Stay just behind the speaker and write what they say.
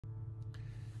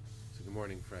Good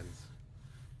morning, friends.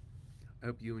 I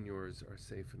hope you and yours are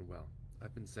safe and well.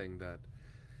 I've been saying that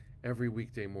every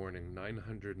weekday morning,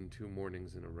 902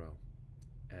 mornings in a row.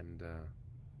 And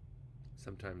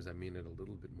sometimes I mean it a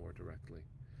little bit more directly.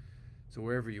 So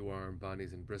wherever you are,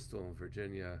 Bonnie's in Bristol,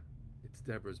 Virginia, it's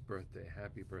Deborah's birthday.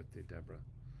 Happy birthday, Deborah.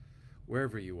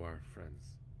 Wherever you are,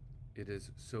 friends, it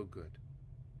is so good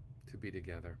to be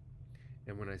together.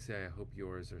 And when I say I hope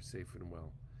yours are safe and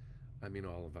well, I mean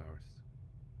all of ours.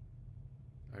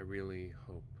 I really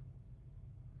hope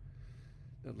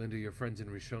that, Linda, your friends in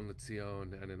Rishon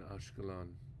LeZion and in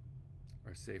Ashkelon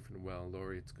are safe and well.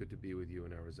 Lori, it's good to be with you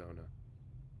in Arizona.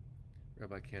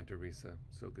 Rabbi Cantorisa,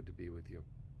 so good to be with you.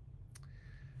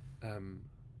 How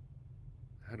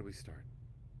do we start?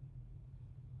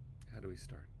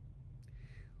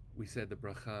 We said the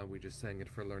bracha, we just sang it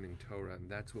for learning Torah,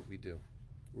 and that's what we do.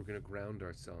 We're going to ground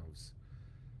ourselves,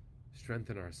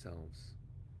 strengthen ourselves,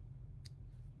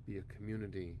 be a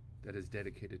community that is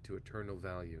dedicated to eternal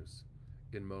values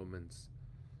in moments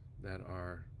that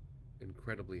are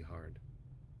incredibly hard.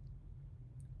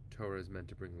 Torah is meant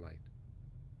to bring light,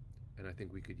 and I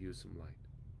think we could use some light.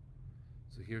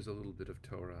 So here's a little bit of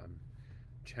Torah. I'm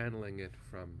channeling it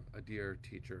from a dear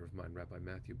teacher of mine, Rabbi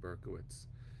Matthew Berkowitz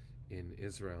in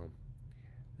Israel.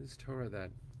 This is Torah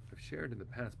that I've shared in the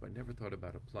past, but I never thought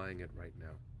about applying it right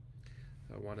now.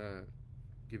 So I want to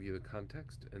give you the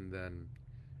context and then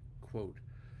quote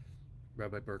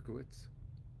Rabbi Berkowitz,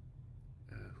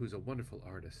 who's a wonderful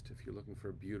artist. If you're looking for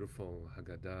a beautiful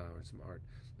Haggadah or some art,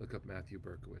 look up Matthew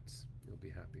Berkowitz. You'll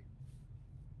be happy.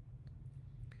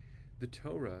 The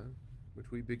Torah,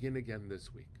 which we begin again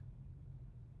this week,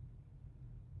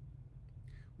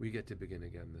 we get to begin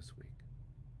again this week.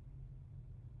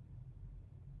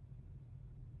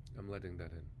 I'm letting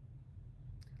that in.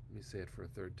 Let me say it for a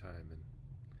third time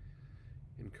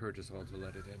and encourage us all to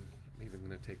let it in. I'm even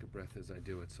going to take a breath as I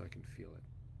do it so I can feel it.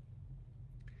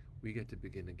 We get to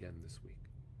begin again this week.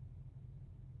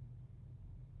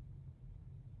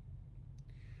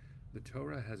 The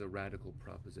Torah has a radical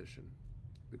proposition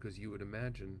because you would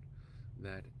imagine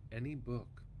that any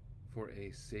book for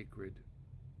a sacred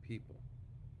people,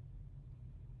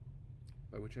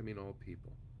 by which I mean all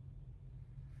people,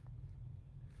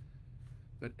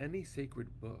 but any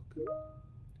sacred book,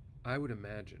 I would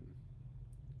imagine,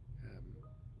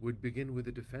 would begin with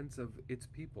a defense of its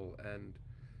people and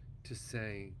to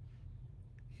say,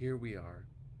 here we are,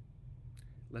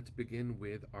 let's begin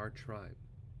with our tribe.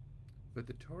 But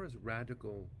the Torah's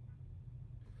radical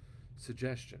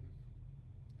suggestion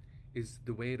is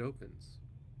the way it opens,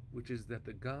 which is that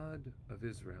the God of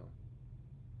Israel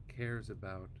cares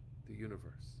about the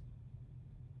universe.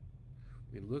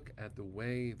 We look at the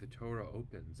way the Torah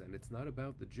opens, and it's not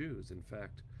about the Jews. In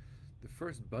fact, the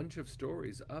first bunch of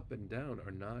stories up and down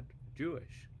are not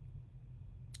Jewish.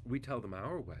 We tell them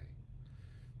our way.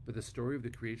 But the story of the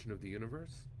creation of the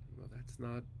universe, well, that's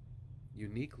not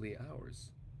uniquely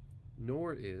ours.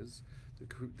 Nor is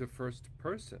the first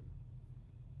person,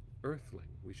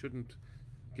 earthling. We shouldn't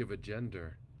give a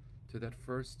gender to that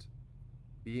first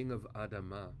being of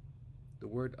Adamah. The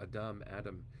word Adam,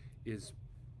 Adam, is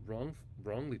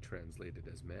wrongly translated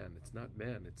as man. It's not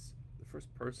man, it's the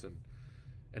first person.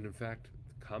 And in fact,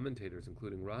 commentators,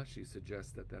 including Rashi,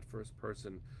 suggest that that first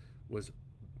person was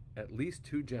at least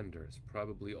two genders,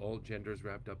 probably all genders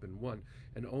wrapped up in one,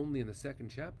 and only in the second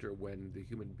chapter, when the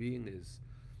human being is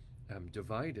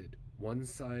divided, one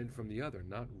side from the other,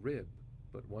 not rib,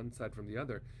 but one side from the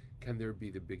other, can there be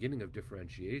the beginning of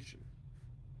differentiation.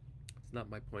 It's not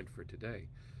my point for today.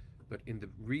 But in the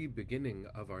re-beginning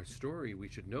of our story, we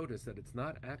should notice that it's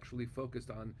not actually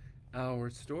focused on our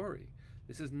story.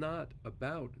 This is not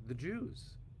about the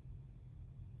Jews.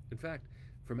 In fact,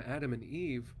 from Adam and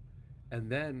Eve, and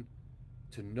then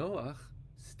to Noach,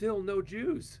 still no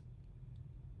Jews.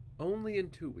 Only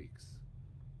in 2 weeks,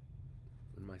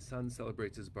 when my son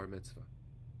celebrates his bar mitzvah,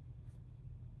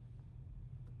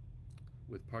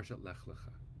 with Parshat Lech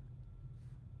Lecha.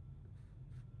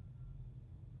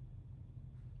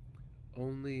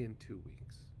 Only in 2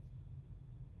 weeks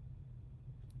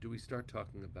do we start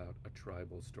talking about a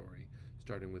tribal story,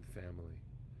 starting with family.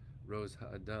 Rose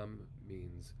Ha'adam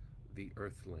means the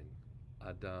earthling.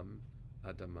 Adam,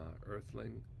 Adama,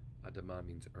 earthling. Adama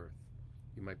means earth.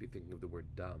 You might be thinking of the word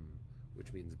dam,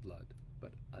 which means blood,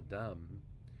 but Adam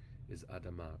is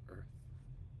Adama, earth.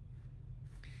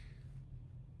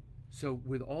 So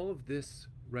with all of this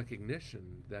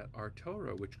recognition that our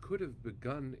Torah, which could have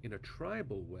begun in a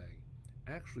tribal way,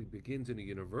 actually begins in a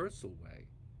universal way,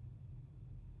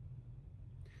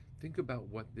 think about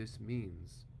what this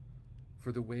means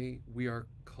for the way we are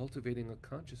cultivating a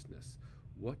consciousness.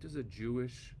 What does a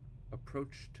Jewish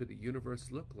approach to the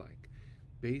universe look like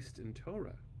based in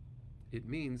Torah? It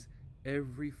means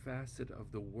every facet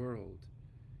of the world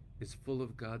is full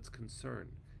of God's concern.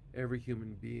 Every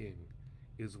human being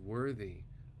is worthy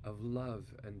of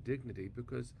love and dignity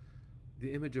because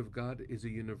the image of God is a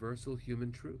universal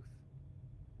human truth.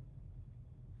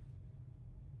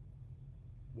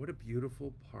 What a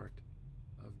beautiful part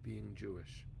of being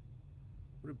Jewish.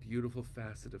 What a beautiful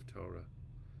facet of Torah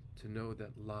to know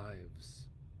that lives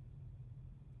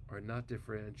are not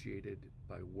differentiated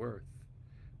by worth,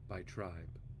 by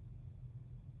tribe.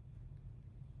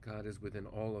 God is within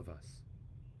all of us.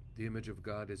 The image of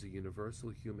God is a universal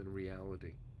human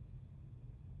reality.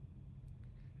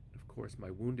 Of course,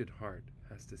 my wounded heart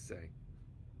has to say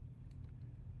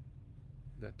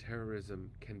that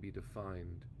terrorism can be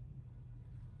defined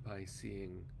by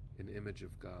seeing an image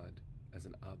of God as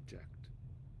an object,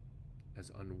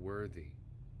 as unworthy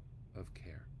of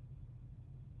care.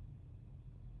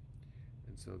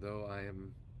 And so though I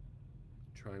am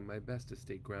trying my best to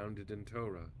stay grounded in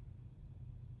Torah,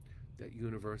 that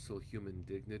universal human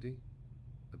dignity,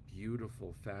 a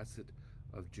beautiful facet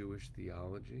of Jewish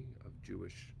theology, of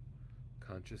Jewish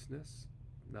consciousness,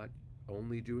 not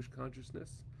only Jewish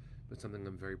consciousness, but something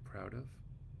I'm very proud of,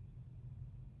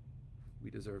 we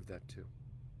deserve that too.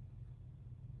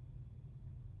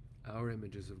 Our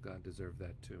images of God deserve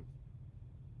that too.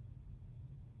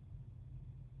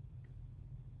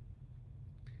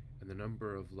 And the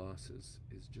number of losses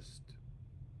is just,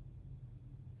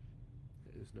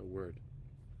 there's no word.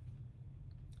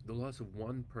 The loss of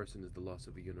one person is the loss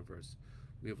of a universe.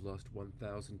 We have lost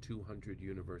 1,200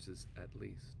 universes at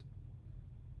least.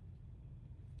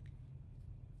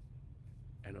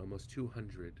 And almost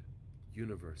 200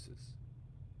 universes,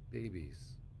 babies,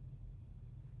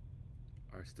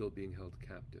 are still being held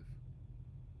captive.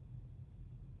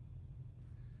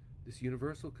 This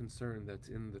universal concern that's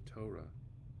in the Torah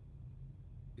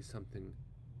is something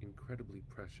incredibly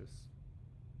precious.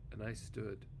 And I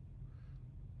stood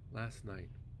last night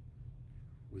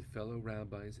with fellow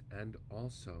rabbis and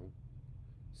also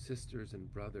sisters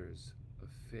and brothers of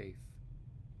faith,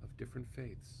 of different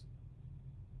faiths,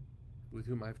 with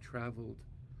whom I've traveled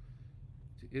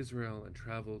to Israel and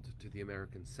traveled to the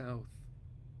American South,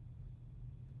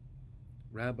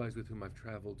 rabbis with whom I've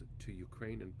traveled to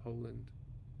Ukraine and Poland,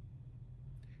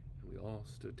 and we all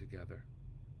stood together.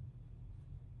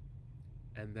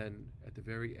 And then at the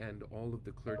very end, all of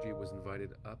the clergy was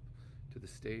invited up to the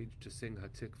stage to sing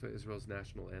Hatikva, Israel's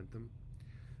national anthem,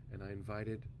 and I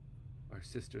invited our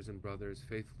sisters and brothers,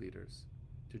 faith leaders,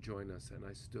 to join us, and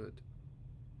I stood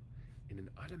in an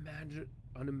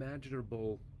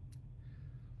unimaginable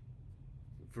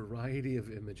variety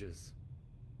of images,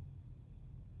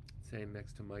 saying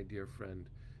next to my dear friend,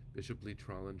 Bishop Lee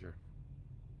Trollinger,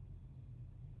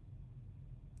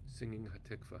 singing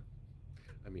Hatikva.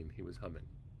 I mean, he was humming.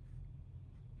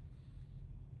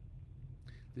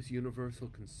 This universal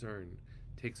concern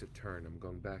takes a turn. I'm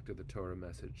going back to the Torah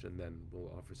message, and then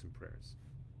we'll offer some prayers.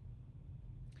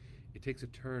 It takes a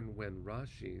turn when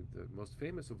Rashi, the most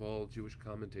famous of all Jewish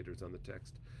commentators on the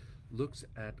text, looks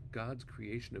at God's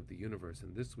creation of the universe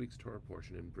in this week's Torah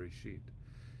portion in Breshit,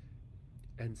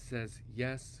 and says,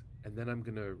 yes, and then I'm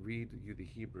going to read you the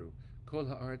Hebrew, Kol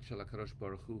ha'aretz shel HaKadosh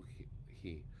Baruch Hu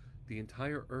hi, the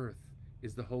entire earth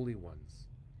is the Holy One's.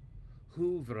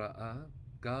 Hu v'ra'ah,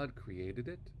 God created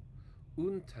it,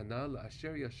 un tanal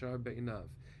asher yashar be'inav,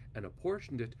 and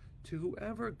apportioned it to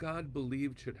whoever God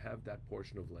believed should have that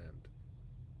portion of land.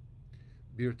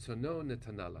 Birtzono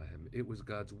netana lahem, it was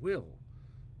God's will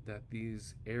that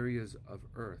these areas of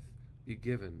earth be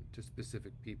given to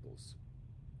specific peoples.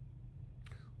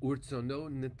 Urtzono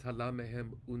netala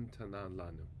mehem un tanan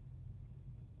lanu.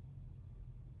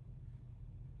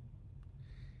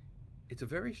 It's a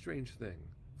very strange thing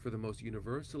for the most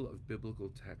universal of biblical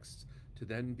texts to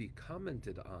then be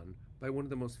commented on by one of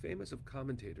the most famous of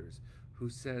commentators who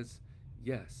says,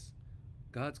 yes,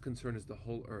 God's concern is the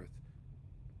whole earth.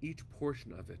 Each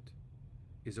portion of it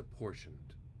is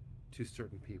apportioned to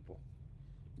certain people.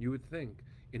 You would think,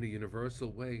 in a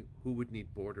universal way, who would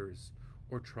need borders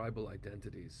or tribal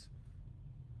identities?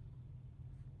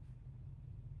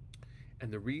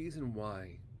 And the reason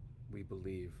why we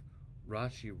believe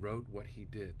Rashi wrote what he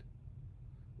did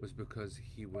was because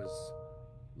he was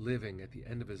living at the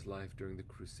end of his life during the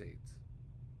Crusades,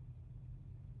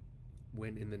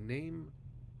 when in the name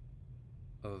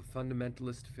of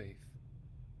fundamentalist faith,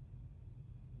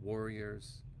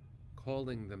 warriors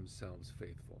calling themselves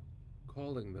faithful,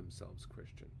 calling themselves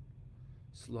Christian,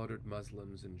 slaughtered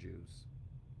Muslims and Jews.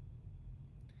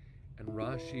 And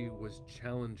Rashi was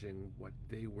challenging what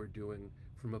they were doing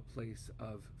from a place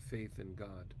of faith in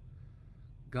God.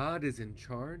 God is in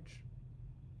charge,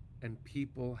 and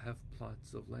people have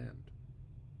plots of land.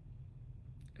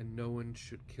 And no one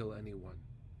should kill anyone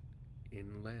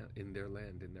in their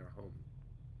land, in their home.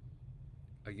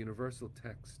 A universal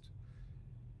text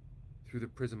through the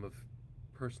prism of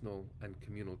personal and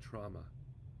communal trauma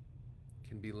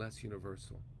can be less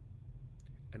universal.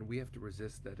 And we have to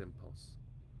resist that impulse.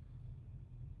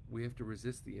 We have to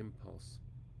resist the impulse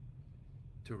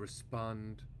to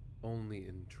respond only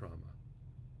in trauma.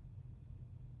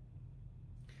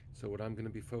 So what I'm going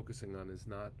to be focusing on is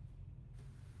not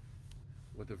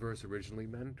what the verse originally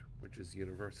meant, which is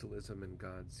universalism and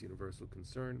God's universal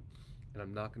concern. And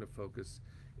I'm not going to focus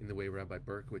in the way Rabbi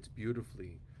Berkowitz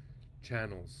beautifully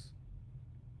channels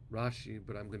Rashi,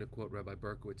 but I'm going to quote Rabbi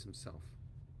Berkowitz himself.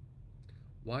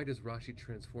 Why does Rashi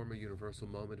transform a universal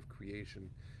moment of creation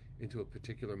into a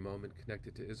particular moment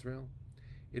connected to Israel?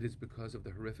 It is because of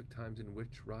the horrific times in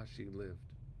which Rashi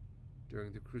lived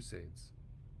during the Crusades,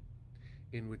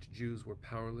 in which Jews were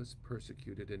powerless,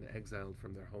 persecuted, and exiled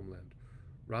from their homeland.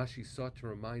 Rashi sought to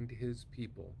remind his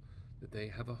people that they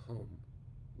have a home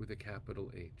with a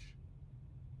capital H.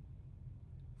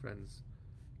 Friends,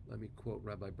 let me quote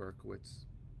Rabbi Berkowitz,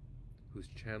 who's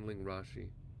channeling Rashi,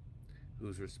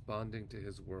 who's responding to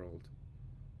his world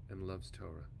and loves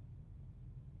Torah.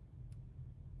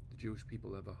 The Jewish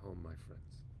people have a home, my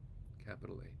friends,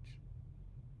 capital H.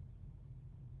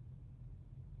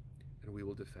 And we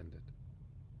will defend it.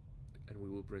 And we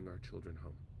will bring our children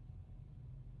home.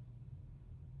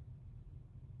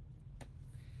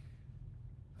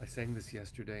 I sang this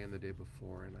yesterday and the day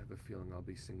before, and I have a feeling I'll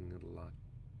be singing it a lot.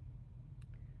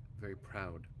 Very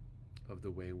proud of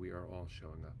the way we are all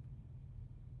showing up.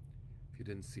 If you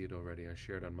didn't see it already, I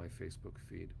shared on my Facebook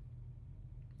feed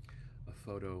a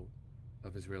photo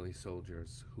of Israeli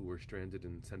soldiers who were stranded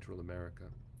in Central America,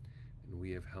 and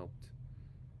we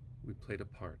played a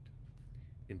part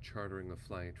in chartering a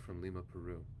flight from Lima,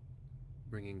 Peru,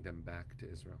 bringing them back to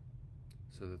Israel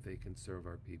so that they can serve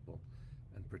our people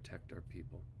and protect our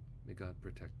people. May God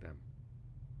protect them.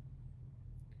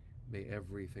 May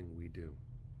everything we do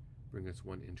bring us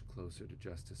 1 inch closer to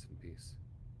justice and peace.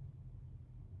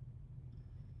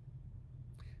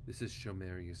 This is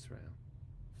Shomer Yisrael.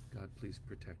 God, please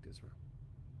protect Israel.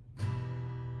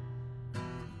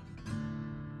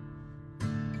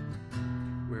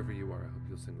 Wherever you are, I hope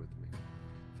you'll sing with me.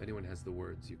 If anyone has the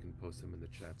words, you can post them in the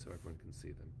chat so everyone can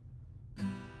see them.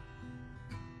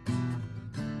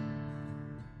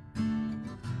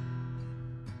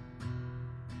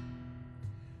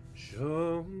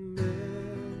 Shomer,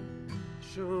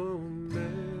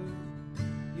 Shomer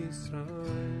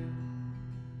Yisrael.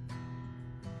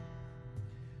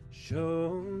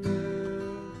 Shomer,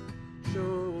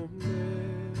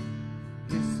 Shomer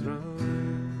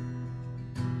Yisrael.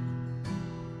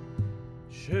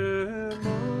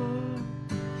 Shema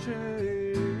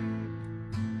Sheik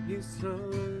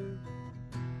Yisrael.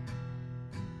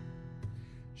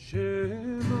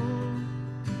 Shema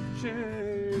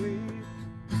Sheik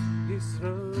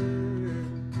Yisrael.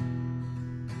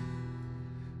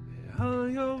 Al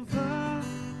Yova,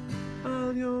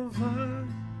 Al Yova,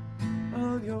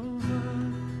 Al Yova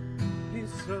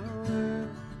Yisrael.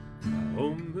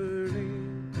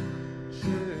 Haomerim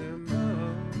Shema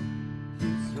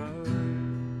Yisrael.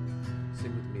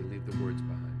 Sing with me, leave the words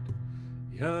behind.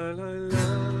 Ya la la,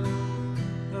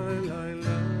 la la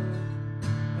la,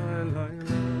 la la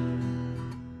la.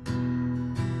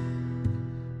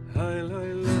 La la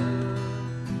la,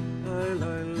 la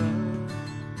la la,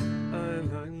 la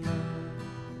la la.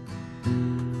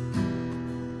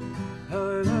 La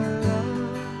la la,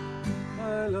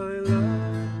 la la la,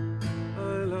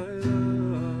 la la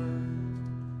la.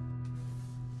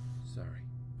 Sorry.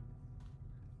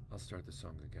 I'll start the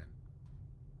song again.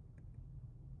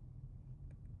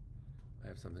 I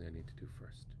have something I need to do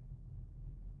first.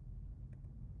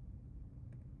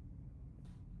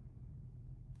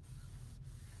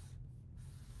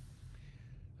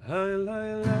 I la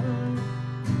la,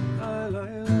 I la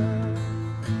la,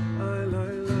 I la la, I la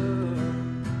la,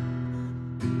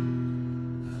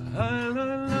 I la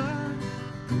la,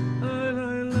 I la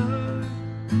la,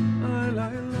 I la la, I la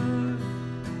la,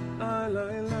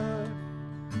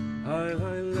 I la la, I la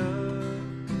la, I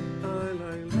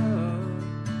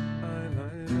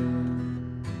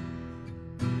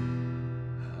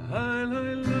la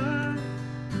la, I la la,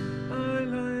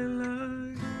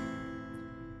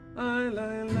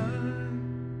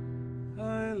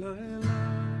 I la la.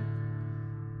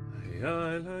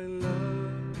 I la la, I la la,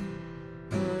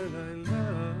 I la la,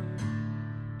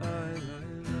 I la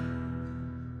la.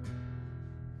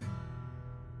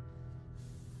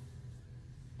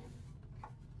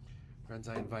 Friends,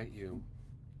 I invite you,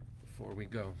 before we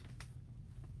go,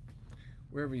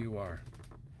 wherever you are,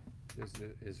 there's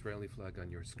the Israeli flag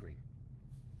on your screen,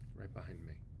 right behind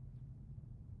me.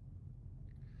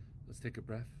 Let's take a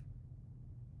breath.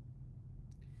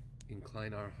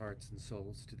 Incline our hearts and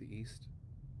souls to the east.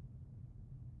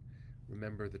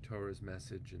 Remember the Torah's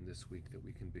message in this week that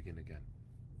we can begin again.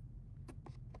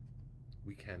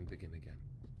 We can begin again.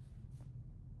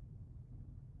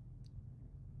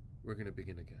 We're going to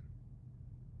begin again.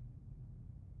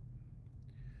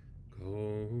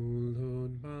 Kol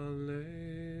hod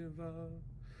baleva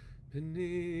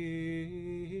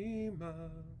pnima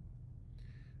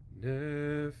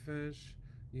nefesh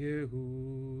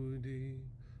Yehudi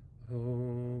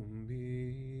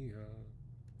homia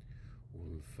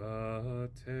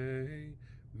ulfatei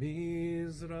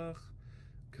mizrach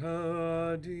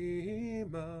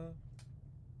kadima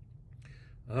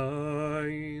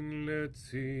ein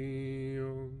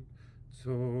lezion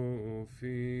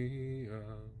Sophia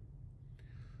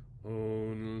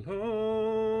on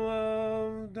lo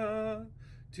avda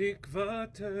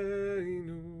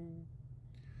tikvateinu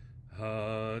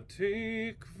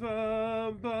hatikva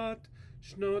bat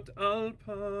shnot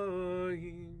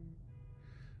alpayim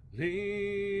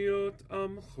liot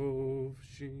am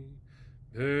chovshi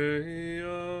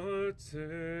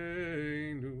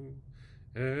be'artzeinu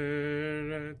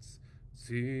Eretz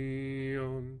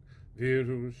Zion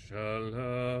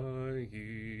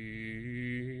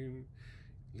Yerushalayim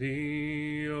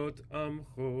Liot Am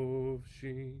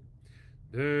Chovshi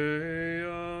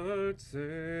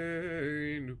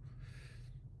Be'artzeinu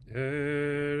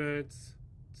Eretz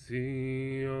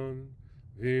Zion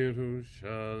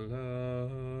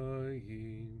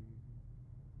Yerushalayim.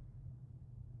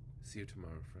 See you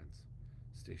tomorrow, friends.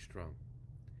 Stay strong.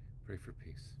 Pray for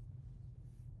peace.